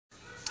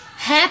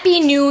Happy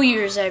New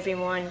Year's,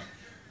 everyone.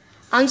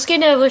 I'm just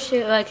gonna wish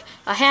you like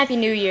a Happy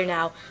New Year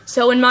now.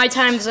 So in my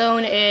time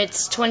zone,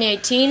 it's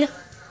 2018,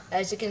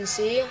 as you can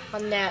see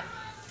on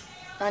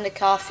the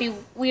coffee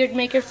weird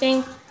maker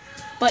thing.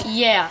 But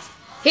yeah,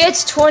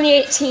 it's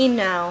 2018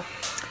 now.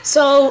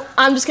 So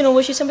I'm just gonna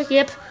wish you something.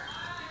 Yep.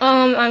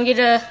 I'm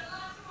gonna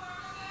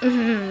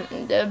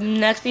the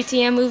next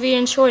BTM movie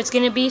and short. It's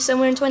gonna be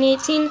somewhere in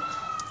 2018.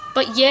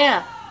 But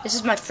yeah, this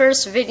is my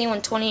first video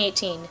in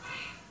 2018.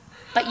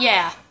 But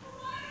yeah,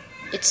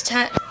 it's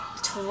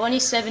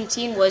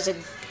 2017 was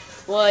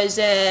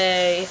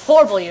a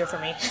horrible year for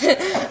me.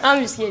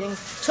 I'm just kidding.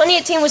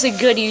 2018 was a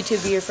good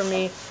YouTube year for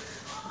me.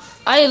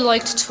 I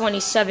liked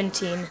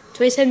 2017.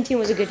 2017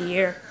 was a good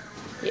year.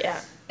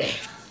 Yeah.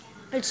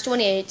 It's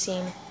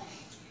 2018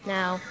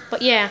 now.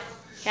 But yeah,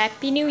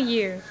 Happy New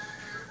Year.